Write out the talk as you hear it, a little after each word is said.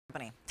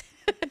company.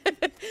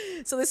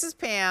 So this is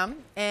Pam,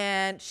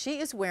 and she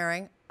is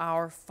wearing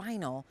our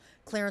final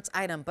clearance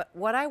item. But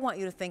what I want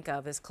you to think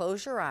of is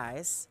close your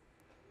eyes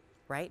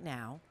right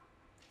now,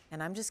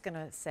 and I'm just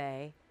gonna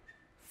say,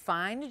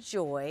 find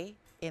joy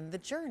in the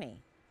journey.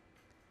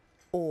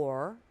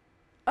 Or,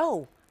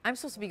 oh, I'm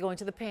supposed to be going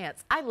to the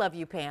pants. I love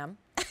you, Pam.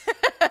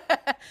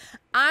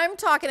 I'm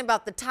talking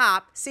about the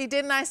top. See,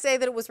 didn't I say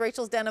that it was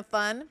Rachel's Den of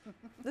Fun?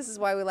 This is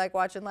why we like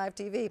watching live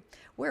TV.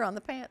 We're on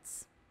the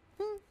pants.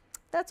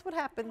 That's what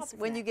happens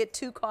when you get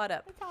too caught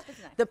up.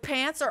 The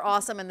pants are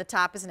awesome and the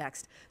top is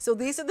next. So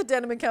these are the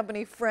Denim Co.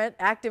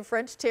 Active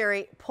French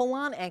Terry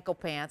pull-on ankle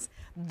pants.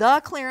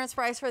 The clearance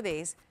price for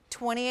these,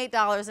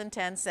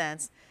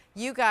 $28.10.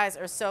 You guys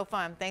are so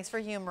fun. Thanks for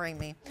humoring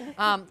me.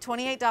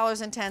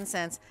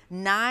 $28.10,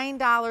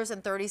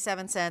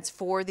 $9.37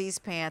 for these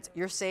pants.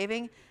 You're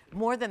saving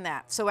more than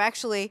that. So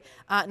actually,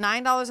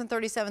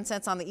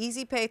 $9.37 on the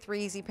easy pay,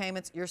 3 easy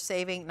payments. You're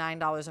saving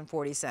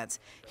 $9.40.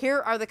 Here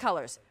are the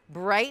colors.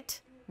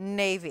 Bright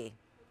navy.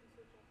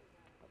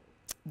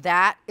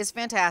 That is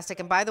fantastic.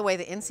 And by the way,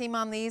 the inseam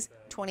on these,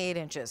 28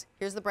 inches.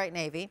 Here's the bright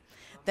navy.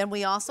 Then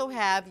we also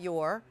have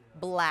your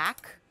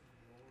black.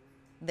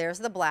 There's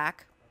the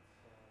black.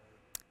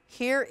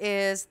 Here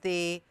is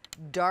the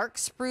dark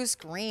spruce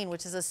green,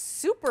 which is a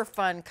super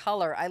fun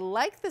color. I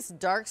like this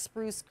dark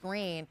spruce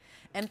green.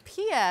 And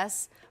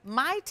P.S.,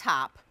 my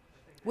top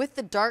with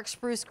the dark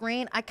spruce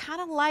green, I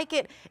kind of like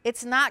it.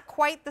 It's not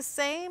quite the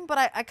same, but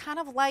I kind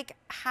of like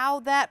how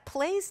that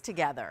plays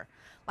together.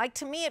 Like,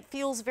 to me, it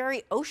feels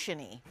very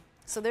oceany.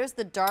 So there's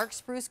the dark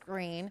spruce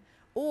green,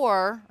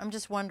 or I'm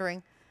just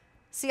wondering,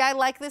 see, I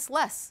like this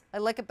less. I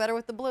like it better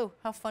with the blue.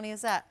 How funny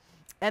is that?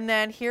 And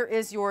then here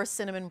is your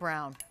cinnamon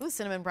brown. Ooh,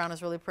 cinnamon brown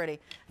is really pretty.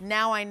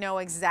 Now I know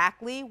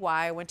exactly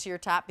why I went to your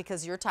top,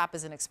 because your top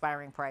is an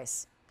expiring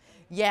price.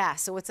 Yeah,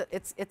 so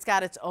it's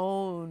got its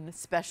own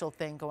special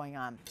thing going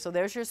on. So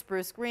there's your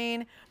spruce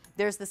green,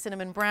 there's the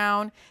cinnamon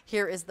brown,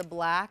 here is the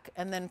black,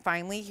 and then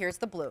finally here's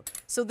the blue.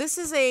 So this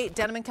is a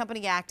Denim Co.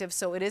 Active,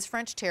 so it is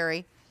French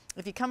Terry.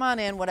 If you come on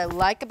in, what I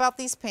like about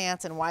these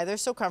pants and why they're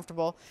so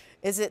comfortable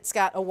is it's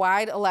got a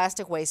wide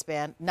elastic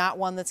waistband, not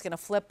one that's gonna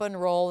flip and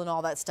roll and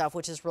all that stuff,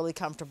 which is really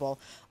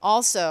comfortable.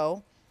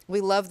 Also, we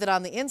love that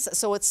on the inside,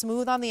 so it's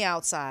smooth on the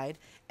outside,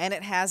 and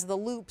it has the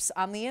loops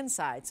on the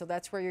inside, so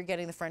that's where you're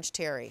getting the French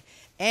Terry.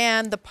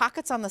 And the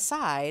pockets on the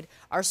side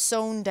are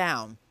sewn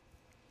down.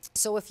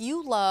 So if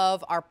you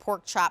love our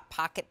pork chop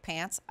pocket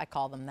pants, I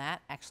call them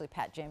that. Actually,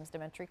 Pat James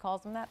Demetri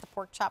calls them that, the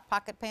pork chop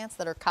pocket pants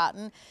that are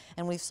cotton,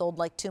 and we've sold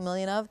like 2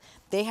 million of.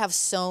 They have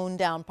sewn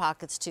down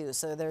pockets too,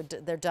 so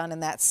they're done in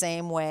that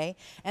same way.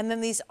 And then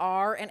these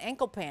are an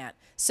ankle pant.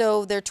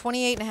 So they're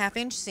 28.5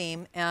 inch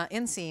seam,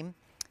 inseam,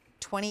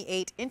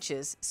 28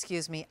 inches,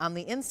 excuse me, on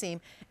the inseam,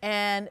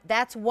 and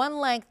that's one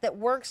length that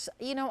works.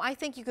 You know, I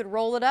think you could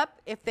roll it up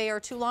if they are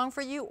too long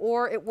for you,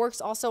 or it works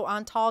also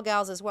on tall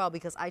gals as well,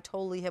 because I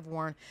totally have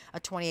worn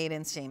a 28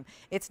 inseam.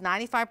 It's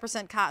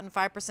 95% cotton,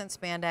 5%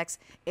 spandex.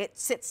 It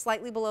sits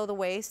slightly below the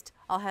waist.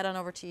 I'll head on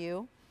over to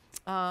you.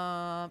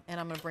 And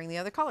I'm going to bring the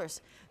other colors.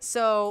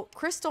 So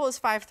Crystal is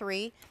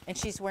 5'3", and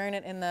she's wearing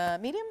it in the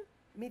medium?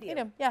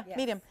 Medium, yeah, yes.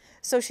 Medium.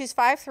 So she's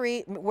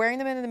 5'3", wearing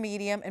them in the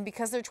medium, and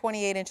because they're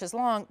 28 inches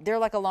long, they're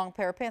like a long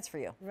pair of pants for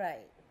you. Right.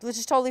 Which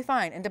is totally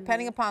fine. And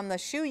depending upon the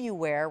shoe you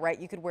wear, right,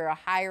 you could wear a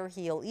higher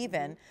heel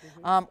even,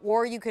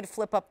 or you could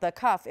flip up the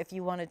cuff if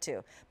you wanted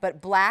to. But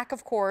black,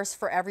 of course,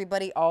 for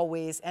everybody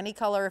always. Any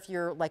color, if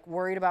you're like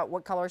worried about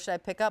what color should I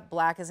pick up,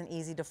 black is an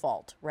easy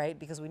default, right?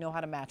 Because we know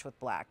how to match with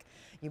black.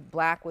 You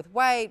black with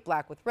white,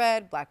 black with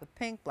red, black with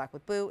pink, black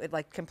with blue. It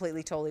like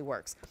completely totally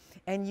works.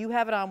 And you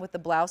have it on with the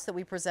blouse that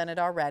we presented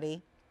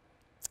already,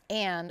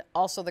 and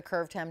also the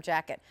curved hem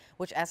jacket,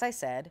 which, as I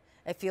said,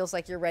 it feels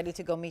like you're ready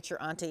to go meet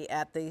your auntie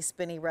at the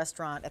spinny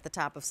restaurant at the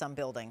top of some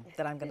building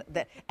that I'm gonna,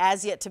 that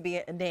as yet to be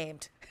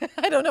named.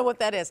 I don't know what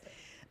that is.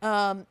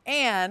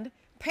 And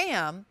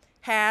Pam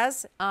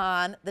has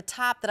on the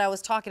top that I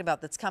was talking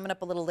about that's coming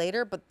up a little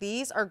later, but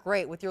these are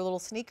great with your little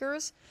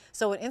sneakers.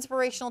 So an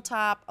inspirational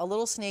top, a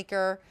little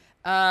sneaker,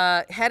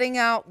 heading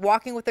out,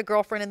 walking with a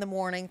girlfriend in the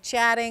morning,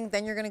 chatting,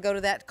 then you're gonna go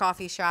to that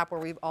coffee shop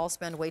where we all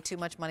spend way too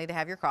much money to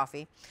have your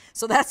coffee.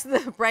 So that's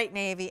the bright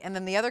navy. And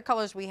then the other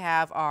colors we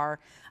have are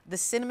the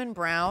cinnamon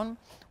brown.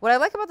 What I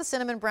like about the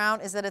cinnamon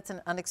brown is that it's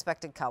an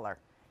unexpected color.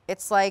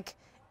 It's like,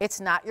 it's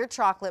not your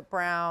chocolate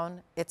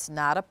brown, it's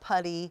not a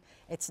putty,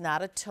 it's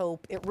not a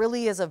taupe. It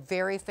really is a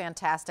very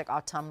fantastic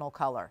autumnal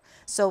color.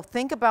 So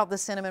think about the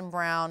cinnamon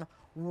brown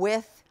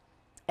with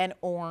an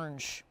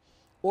orange,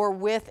 or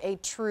with a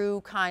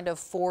true kind of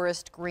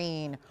forest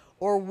green,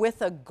 or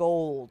with a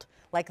gold.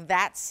 Like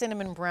that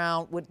cinnamon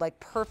brown would like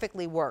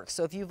perfectly work.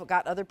 So if you've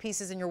got other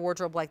pieces in your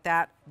wardrobe like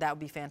that, that would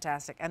be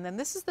fantastic. And then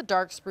this is the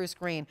dark spruce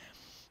green,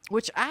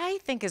 which I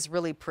think is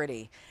really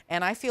pretty.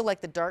 And I feel like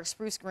the dark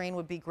spruce green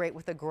would be great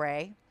with a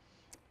gray.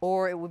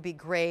 or it would be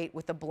great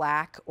with the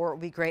black, or it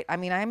would be great. I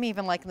mean, I'm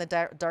even liking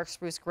the dark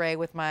spruce gray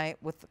with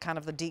kind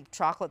of the deep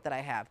chocolate that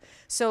I have.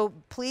 So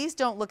please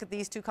don't look at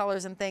these two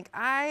colors and think,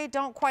 I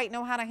don't quite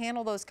know how to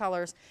handle those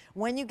colors.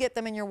 When you get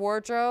them in your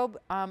wardrobe,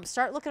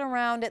 start looking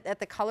around at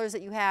the colors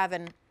that you have.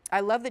 And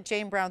I love that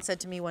Jane Brown said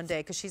to me one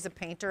day, because she's a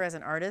painter as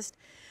an artist,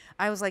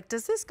 I was like,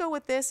 does this go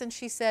with this? And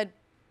she said,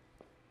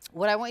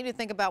 what I want you to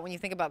think about when you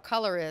think about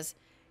color is,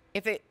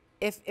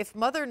 if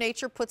Mother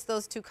Nature puts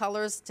those two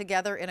colors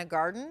together in a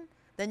garden,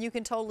 then you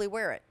can totally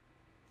wear it,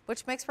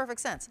 which makes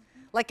perfect sense.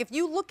 Like if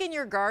you look in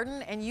your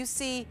garden and you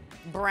see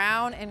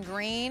brown and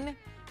green,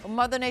 well,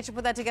 Mother Nature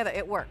put that together,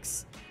 it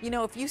works. You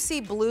know, if you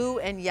see blue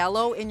and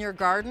yellow in your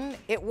garden,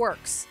 it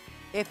works.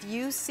 If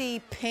you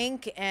see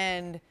pink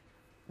and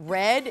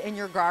red in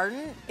your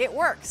garden, it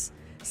works.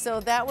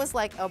 So that was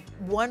like a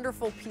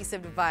wonderful piece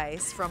of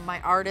advice from my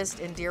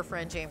artist and dear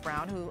friend Jane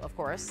Brown, who of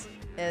course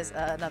is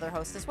another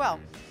host as well.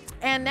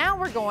 And now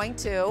we're going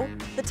to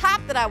the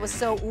top that I was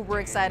so uber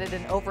excited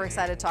and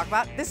overexcited to talk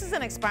about. This is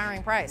an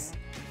expiring price.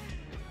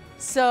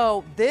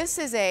 So this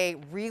is a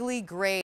really great